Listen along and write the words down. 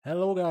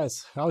Hello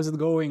guys, how's it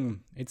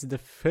going? It's the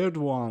third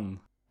one.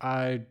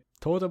 I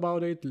thought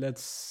about it,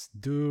 let's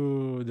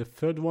do the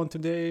third one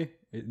today.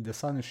 The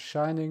sun is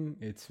shining,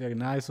 it's very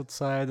nice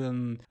outside,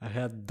 and I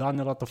had done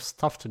a lot of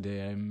stuff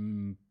today.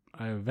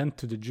 I went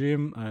to the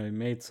gym, I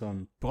made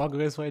some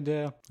progress right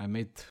there. I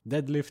made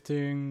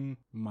deadlifting,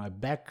 my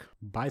back,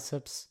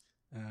 biceps,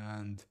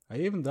 and I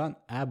even done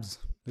abs.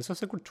 This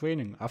was a good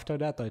training. After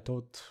that I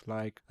thought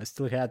I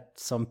still had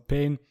some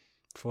pain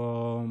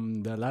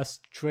from the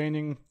last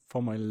training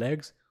for my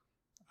legs.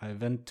 I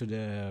went to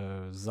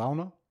the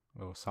sauna,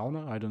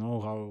 I don't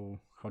know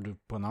how to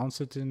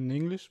pronounce it in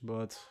English,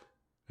 but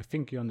I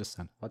think you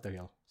understand. What the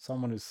hell?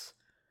 Someone is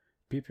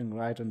peeping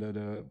right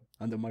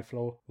under my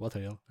floor. What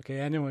the hell? Okay,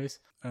 anyways,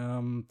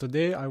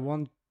 today I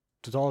want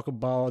to talk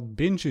about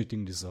binge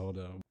eating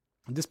disorder.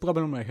 This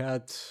problem I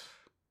had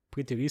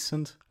pretty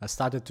recent. I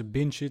started to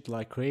binge eat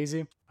like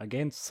crazy. I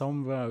gained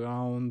somewhere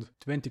around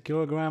 20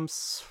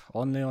 kilograms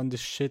only on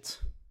this shit.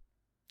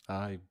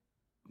 I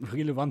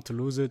really want to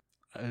lose it.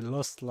 I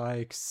lost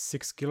like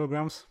 6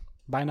 kilograms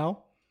by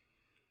now.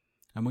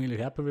 I'm really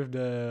happy with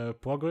the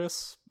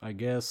progress. I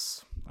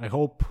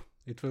hope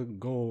it will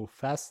go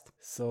fast.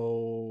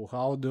 So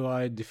how do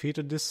I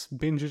defeat this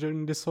binge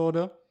eating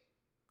disorder?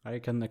 I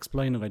can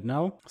explain right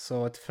now.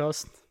 So at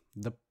first,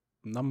 the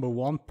number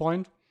one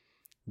point,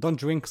 don't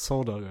drink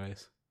soda,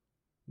 guys.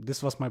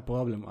 This was my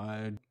problem.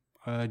 I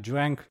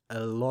drank a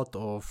lot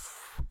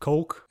of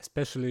Coke,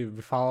 especially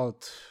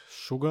without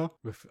sugar,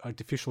 with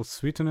artificial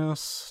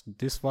sweeteners.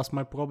 This was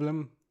my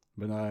problem.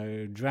 When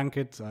I drank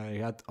it, I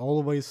had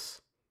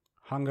always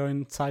hunger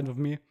inside of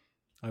me.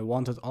 I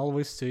wanted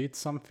always to eat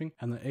something,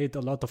 and I ate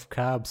a lot of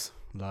carbs,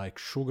 like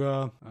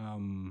sugar,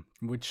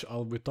 which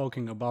I'll be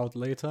talking about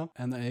later.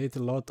 And I ate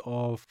a lot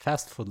of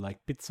fast food,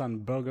 like pizza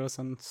and burgers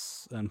and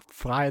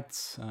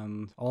fries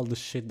and all the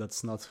shit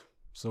that's not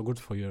so good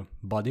for your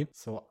body.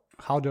 So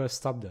how do I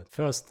stop that?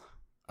 First,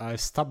 I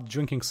stopped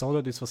drinking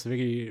soda. This was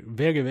very,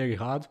 very, very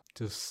hard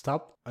to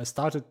stop. I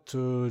started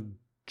to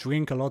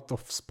drink a lot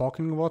of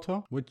sparkling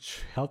water,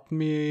 which helped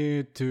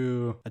me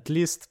to at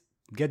least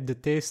get the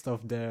taste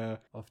of the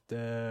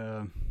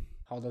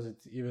how does it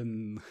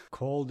even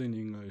called in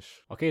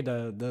English? Okay,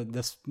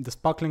 the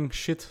sparkling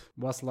shit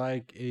was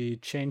like a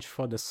change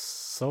for the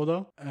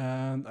soda,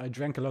 and I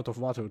drank a lot of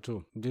water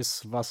too.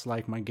 This was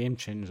like my game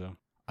changer.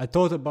 I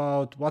thought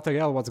about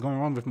what's going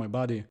on with my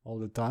body all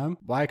the time.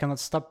 Why I cannot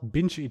stop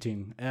binge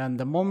eating? And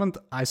the moment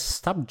I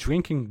stopped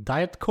drinking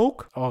Diet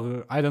Coke,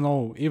 or I don't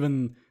know,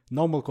 even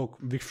normal Coke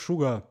with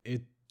sugar,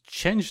 it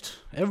changed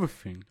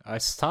everything. I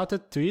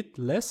started to eat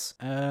less,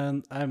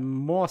 and I'm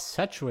more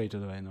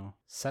saturated right now.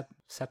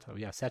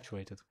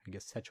 Saturated. I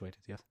guess saturated,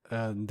 yes.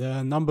 And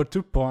the number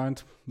 2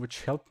 point,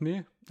 which helped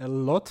me a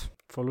lot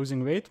for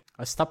losing weight,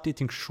 I stopped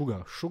eating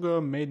sugar.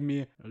 Sugar made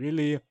me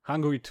really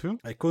hungry too.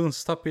 I couldn't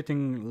stop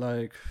eating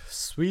like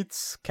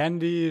sweets,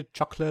 candy,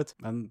 chocolate,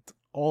 and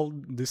all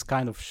this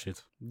kind of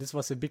shit. This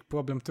was a big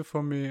problem too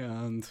for me,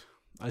 and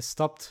I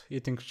stopped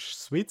eating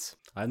sweets.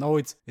 I know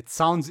it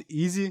sounds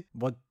easy,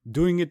 but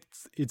doing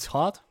it's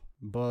hard.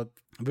 But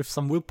with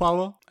some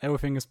willpower,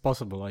 everything is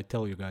possible, I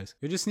tell you guys.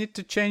 You just need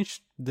to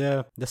change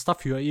the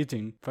stuff you are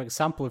eating. For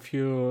example, if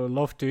you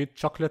love to eat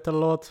chocolate a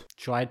lot,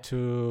 try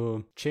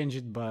to change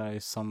it by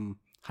some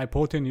high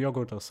protein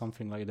yogurt or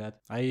something like that.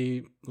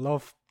 I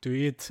love to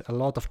eat a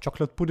lot of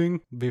chocolate pudding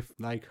with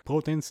like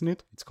proteins in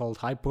it. It's called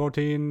high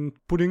protein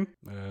pudding.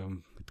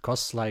 It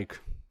costs like,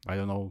 I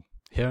don't know,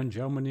 here in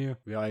Germany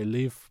where I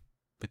live,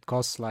 it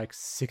costs like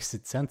 60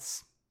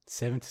 cents.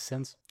 70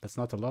 cents. That's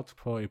not a lot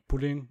for a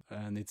pudding,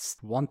 and it's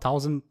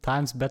 1000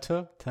 times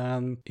better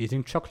than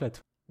eating chocolate.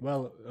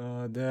 Well,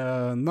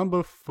 the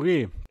number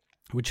 3,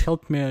 which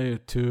helped me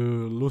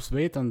to lose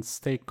weight and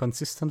stay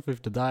consistent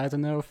with the diet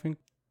and everything,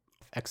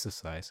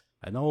 exercise.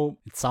 I know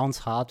it sounds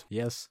hard,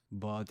 yes,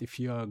 but if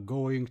you are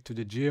going to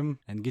the gym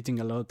and getting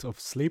a lot of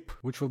sleep,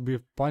 which will be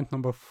point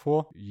number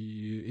 4,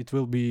 it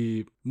will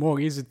be more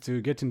easy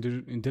to get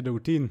into the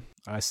routine.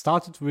 I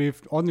started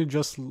with only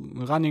just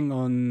running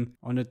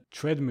on a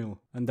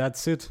treadmill, and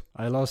that's it.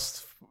 I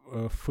lost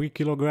 3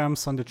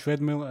 kilograms on the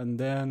treadmill, and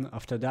then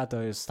after that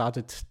I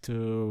started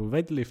to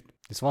weightlift.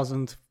 This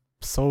wasn't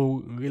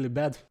so really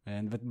bad,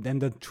 and then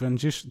the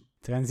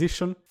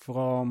transition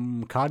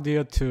from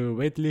cardio to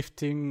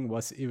weightlifting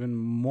was even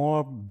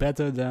more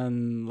better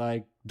than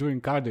like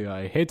doing cardio.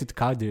 I hated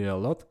cardio a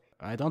lot.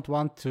 I don't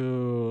want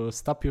to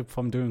stop you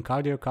from doing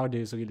cardio. Cardio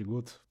is really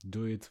good.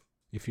 Do it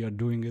if you are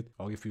doing it,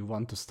 or if you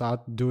want to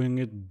start doing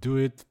it, do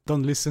it.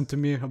 Don't listen to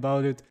me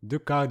about it. Do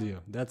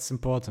cardio. That's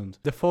important.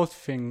 The 4th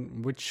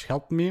thing which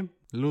helped me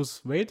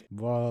lose weight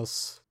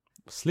was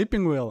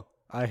sleeping well.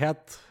 I had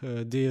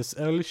these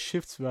early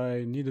shifts where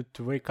I needed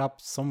to wake up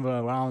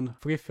somewhere around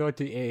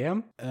 3:30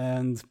 a.m.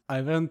 and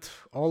I went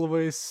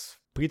always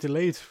pretty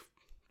late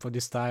for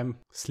this time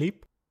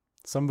sleep,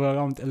 somewhere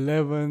around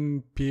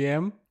 11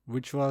 p.m.,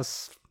 which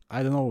was,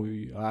 I don't know,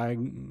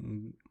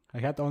 I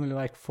had only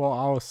like 4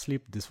 hours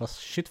sleep. This was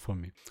shit for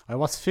me. I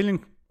was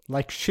feeling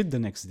like shit the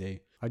next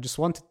day. I just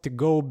wanted to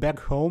go back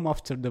home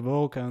after the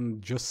work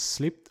and just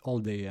sleep all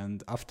day.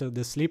 And after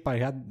the sleep, I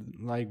had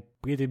like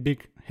pretty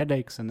big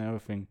headaches and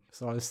everything.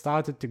 So I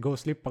started to go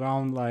sleep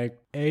around like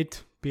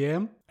 8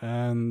 p.m.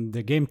 and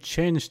the game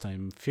changed.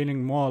 I'm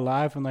feeling more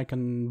alive and I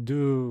can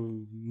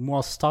do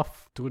more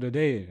stuff through the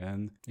day.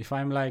 And if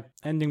I'm like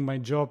ending my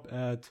job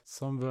at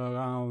somewhere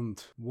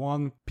around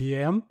 1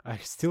 p.m., I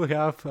still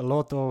have a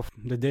lot of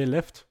the day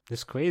left.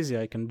 It's crazy.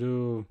 I can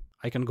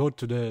go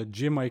to the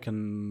gym, I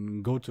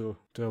can go to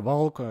a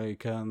walk, I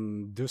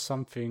can do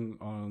something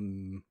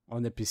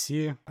on the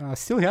PC.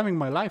 Still having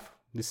my life,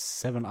 these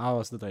 7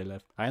 hours that I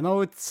left. I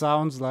know it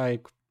sounds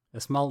like a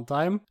small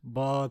time,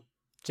 but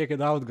check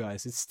it out,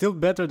 guys. It's still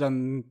better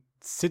than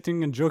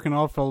sitting and jerking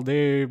off all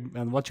day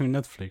and watching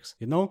Netflix.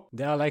 You know,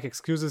 there are like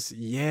excuses.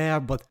 Yeah,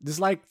 but there's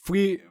like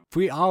three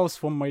hours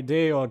from my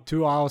day or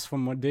 2 hours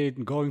from my day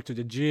going to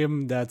the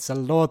gym. That's a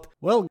lot.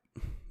 Well,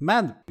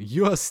 man,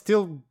 you are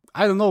still,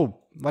 I don't know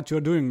what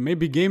you're doing.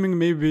 Maybe gaming,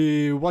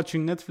 maybe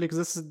watching Netflix.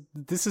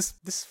 This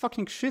is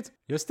fucking shit.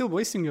 You're still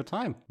wasting your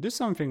time. Do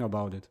something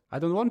about it. I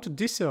don't want to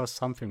diss you or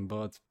something,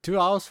 but 2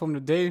 hours from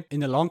the day in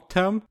the long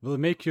term will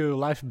make your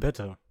life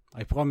better.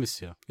 I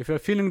promise you. If you're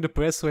feeling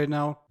depressed right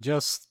now,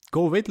 just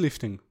go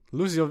weightlifting.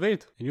 Lose your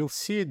weight and you'll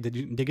see the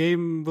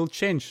game will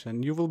change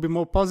and you will be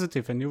more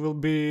positive and you will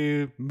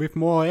be with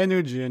more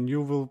energy and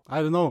you will,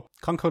 I don't know,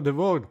 conquer the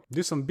world,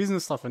 do some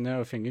business stuff and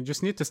everything. You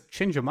just need to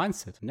change your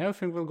mindset and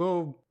everything will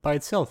go by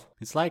itself.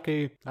 It's like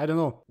I don't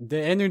know, the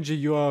energy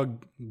you are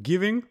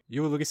giving,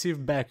 you will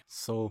receive back.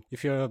 So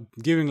if you're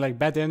giving like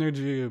bad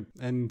energy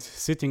and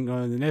sitting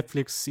on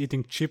Netflix,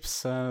 eating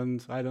chips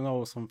and I don't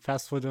know, some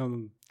fast food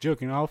and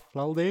jerking off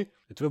all day,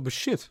 it will be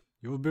shit.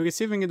 You will be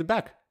receiving it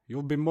back.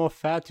 You'll be more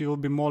fat, you'll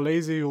be more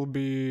lazy, you'll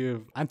be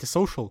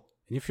antisocial.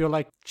 And if you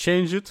like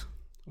change it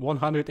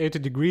 180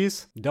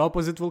 degrees, the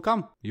opposite will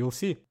come. You'll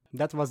see.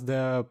 That was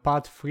the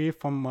part 3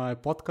 from my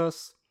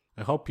podcast.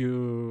 I hope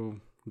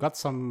you got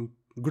some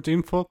good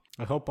info.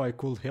 I hope I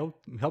could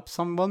help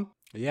someone.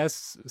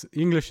 Yes,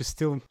 English is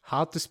still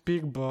hard to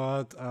speak,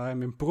 but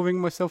I'm improving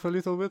myself a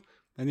little bit.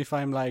 And if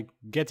I'm like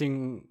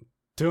getting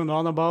turned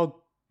on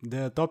about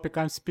the topic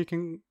I'm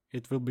speaking,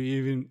 it will be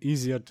even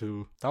easier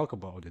to talk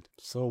about it.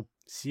 So,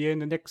 see you in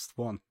the next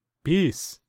one. Peace.